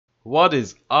What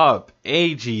is up,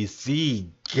 AGZ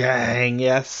gang?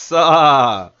 Yes,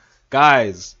 sir.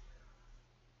 Guys,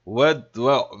 we're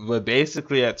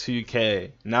basically at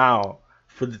 2K now.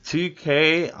 For the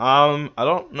 2K, I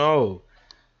don't know.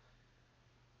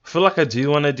 I feel like I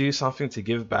do want to do something to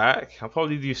give back. I'll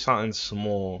probably do something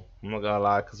small. I'm not gonna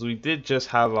lie, because we did just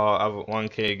have our other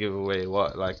 1K giveaway.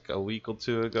 What, like a week or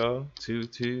two ago? Two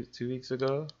weeks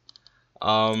ago.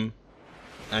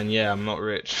 And yeah, I'm not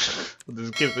rich.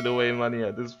 Just giving away money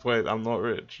at this point. I'm not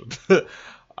rich.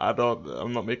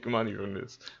 I'm not making money from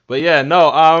this. But yeah,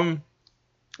 no.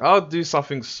 I'll do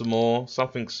something small.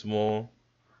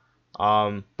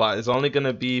 But it's only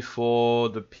gonna be for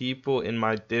the people in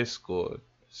my Discord.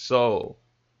 So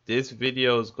this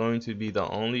video is going to be the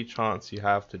only chance you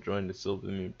have to join the Silver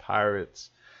Moon Pirates,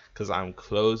 because I'm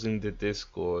closing the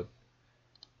Discord.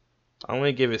 I'm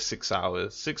gonna give it 6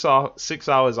 hours. 6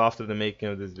 hours after the making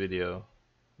of this video,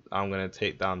 I'm gonna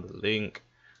take down the link.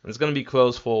 And it's gonna be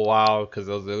closed for a while because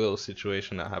there was a little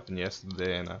situation that happened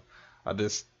yesterday, and I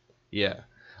just, yeah.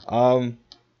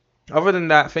 Other than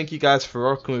that, thank you guys for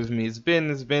rocking with me. It's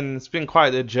been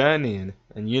quite a journey,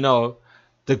 and you know,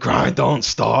 the grind don't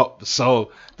stop.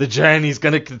 So the journey's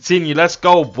gonna continue. Let's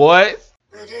go, boys.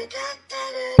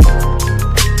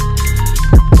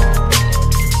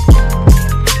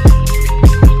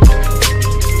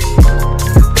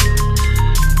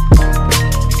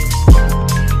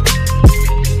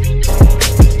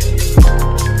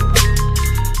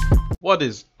 What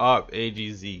is up,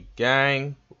 AGZ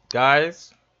gang?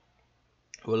 Guys,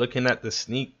 we're looking at the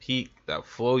sneak peek that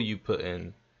Phoeyu put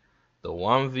in, the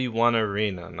 1v1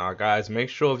 arena. Now guys, make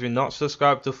sure if you're not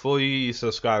subscribed to Phoeyu, you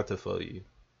subscribe to Phoeyu.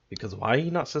 Because why are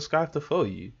you not subscribed to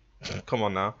Phoeyu? Come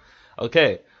on now.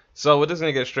 Okay, so we're just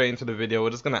gonna get straight into the video. We're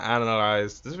just gonna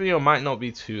analyze. This video might not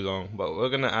be too long, but we're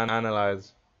gonna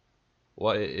analyze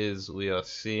what it is we are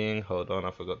seeing. Hold on,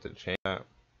 I forgot to change that.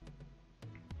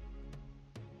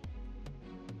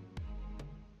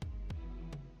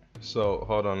 So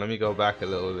hold on, let me go back a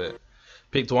little bit.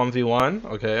 Picked 1v1,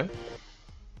 okay.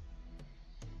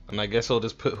 And I guess I'll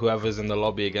just put whoever's in the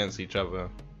lobby against each other.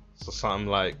 So something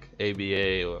like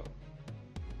ABA or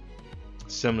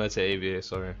similar to ABA,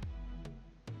 sorry.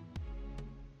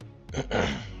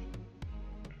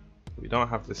 We don't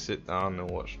have to sit down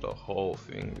and watch the whole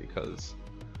thing because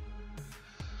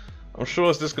I'm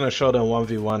sure it's just gonna show them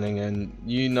 1v1ing, and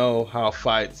you know how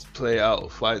fights play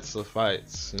out. Fights are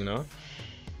fights, you know.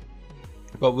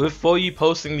 But before you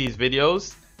posting these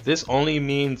videos, this only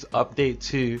means update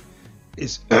 2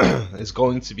 is is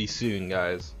going to be soon,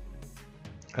 guys.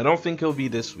 I don't think it'll be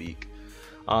this week.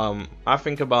 I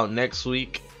think about next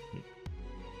week,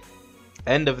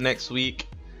 end of next week,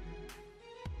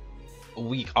 a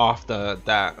week after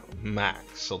that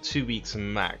max. So 2 weeks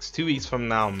max. 2 weeks from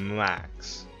now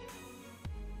max.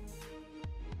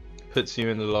 Puts you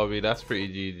in the lobby. That's pretty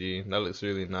GG. That looks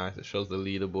really nice. It shows the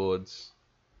leaderboards.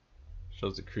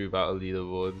 Shows the crew battle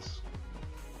leaderboards.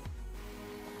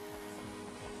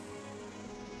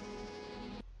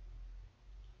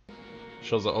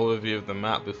 Shows an overview of the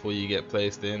map before you get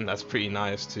placed in. That's pretty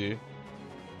nice too.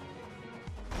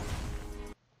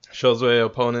 Shows where your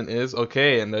opponent is.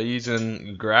 Okay, and they're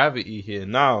using gravity here.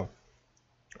 Now,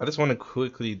 I just want to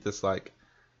quickly just like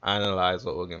analyze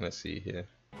what we're gonna see here.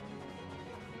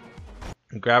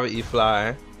 Gravity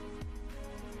fly.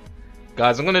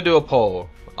 Guys, I'm gonna do a poll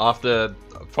after,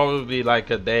 probably like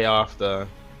a day after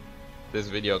this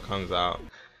video comes out.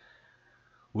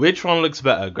 Which one looks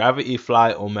better, gravity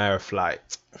flight or mera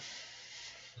flight?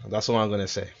 That's what I'm gonna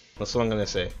say. That's what I'm gonna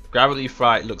say. Gravity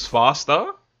flight looks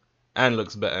faster and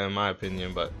looks better in my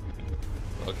opinion, but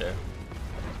okay.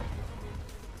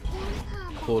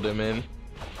 Pulled him in.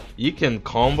 You can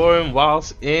combo him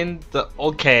whilst in the,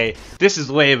 okay, this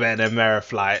is way better than mera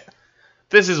flight.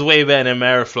 This is way better than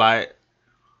mera flight.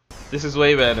 This is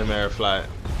way better than mera flight.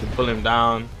 You can pull him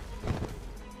down.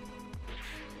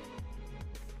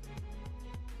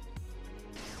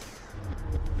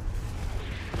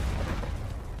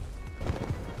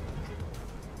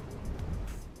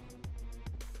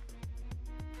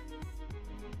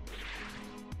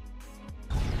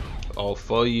 Oh,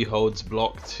 Phoeyu holds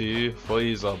block 2.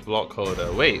 Phoeyu's a block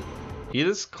holder. Wait, he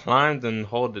just climbed and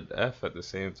holded F at the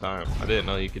same time. I didn't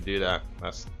know you could do that.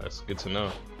 That's good to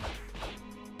know.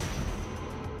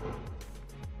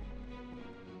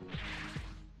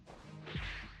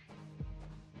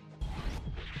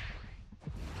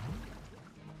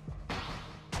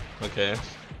 Okay,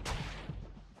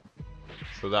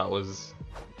 so that was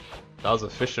a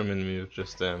fisherman move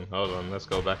just then. Hold on, let's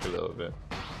go back a little bit.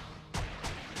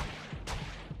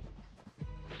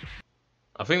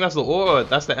 I think that's the aura.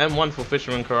 That's the M1 for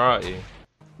Fisherman Karate.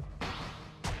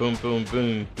 Boom, boom,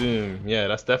 boom, boom. Yeah,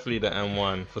 that's definitely the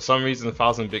M1. For some reason,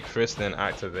 1000 Big Fist didn't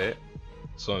activate,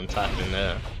 so I'm tapping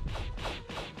there.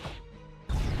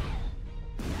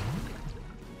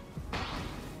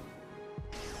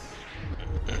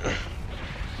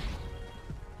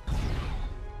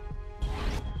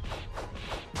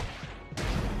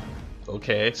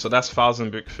 Okay, so that's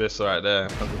 1000 Big Fists right there,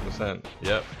 100%.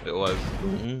 Yep, it was.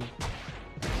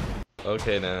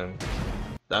 Okay then.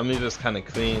 That move is kind of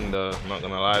clean though, I'm not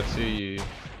gonna lie to you.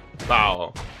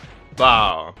 Bow.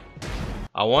 Bow.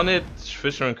 I wanted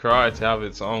Fisherman Karate to have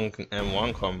its own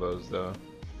M1 combos though.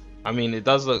 I mean, it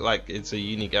does look like it's a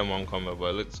unique M1 combo,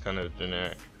 but it looks kind of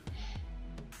generic.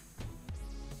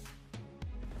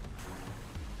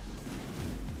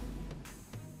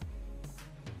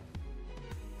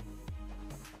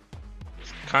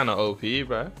 It's kind of OP,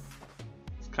 bruh.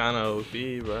 It's kind of OP,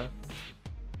 bruh.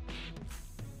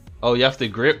 Oh, you have to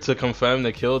grip to confirm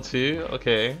the kill too?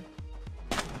 Okay.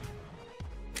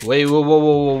 Wait, whoa, whoa,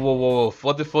 whoa, whoa, whoa, whoa.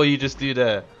 What the fuck you just do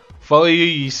there?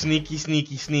 Phoeyu, you sneaky,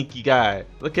 sneaky, sneaky guy.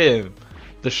 Look at him.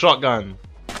 The shotgun.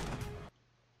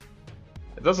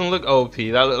 It doesn't look OP.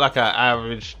 That looked like an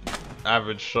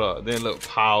average shot. It didn't look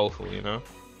powerful, you know?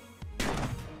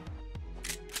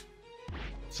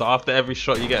 So after every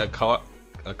shot you get a cut.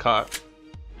 A cut.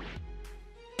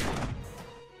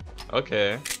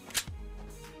 Okay.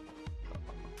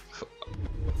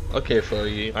 Okay,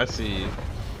 Phoeyu, I see you.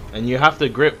 And you have to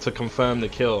grip to confirm the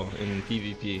kill in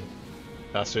PvP.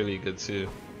 That's really good too.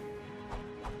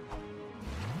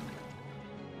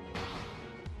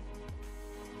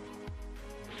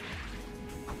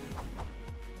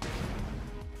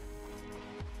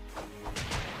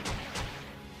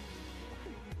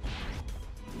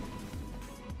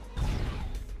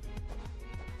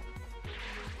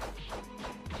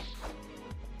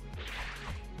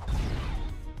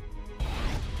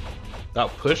 That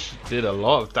push did a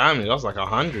lot of damage. That was like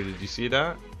 100. Did you see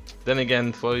that? Then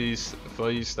again, Phoeyu's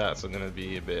stats are gonna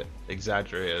be a bit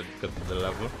exaggerated because of the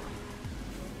level.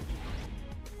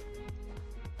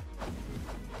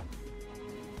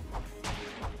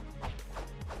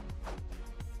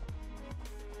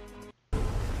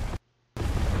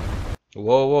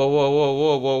 Whoa, whoa, whoa, whoa,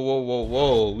 whoa, whoa, whoa, whoa,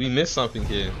 whoa! We missed something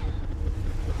here.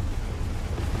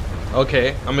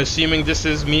 Okay, I'm assuming this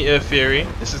is Meteor Theory.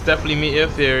 This is definitely Meteor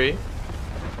Theory.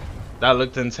 That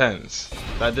looked intense.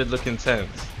 That did look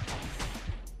intense.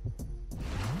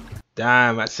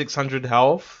 Damn, at 600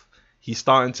 health, he's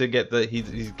starting to get the he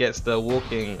gets the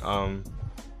walking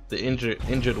the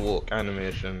injured walk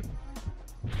animation.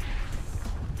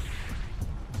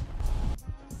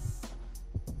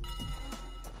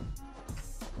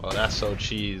 Oh, that's so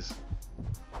cheese.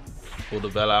 Pull the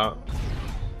bell out.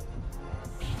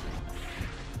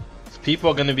 So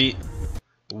people are gonna be,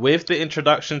 with the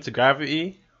introduction to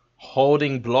gravity,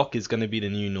 holding block is gonna be the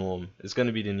new norm. It's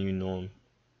gonna be the new norm.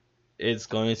 It's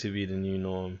going to be the new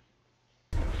norm.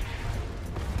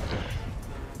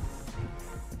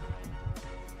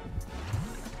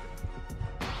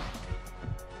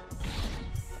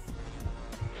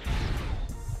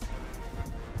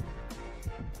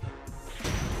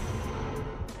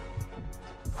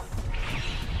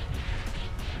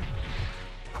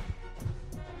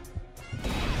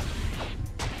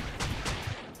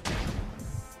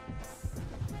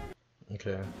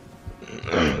 Okay.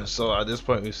 So at this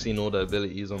point we've seen all the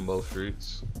abilities on both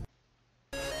routes.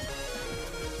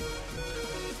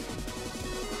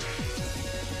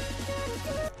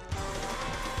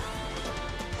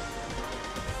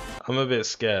 I'm a bit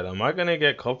scared. Am I gonna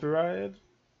get copyrighted?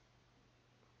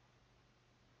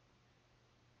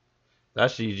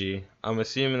 That's GG. I'm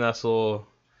assuming that's all.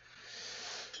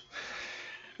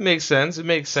 Makes sense. It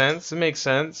makes sense. It makes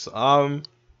sense.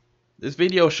 This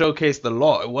video showcased a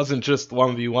lot. It wasn't just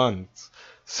 1v1s.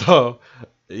 So,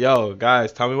 yo,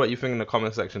 guys, tell me what you think in the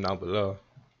comment section down below.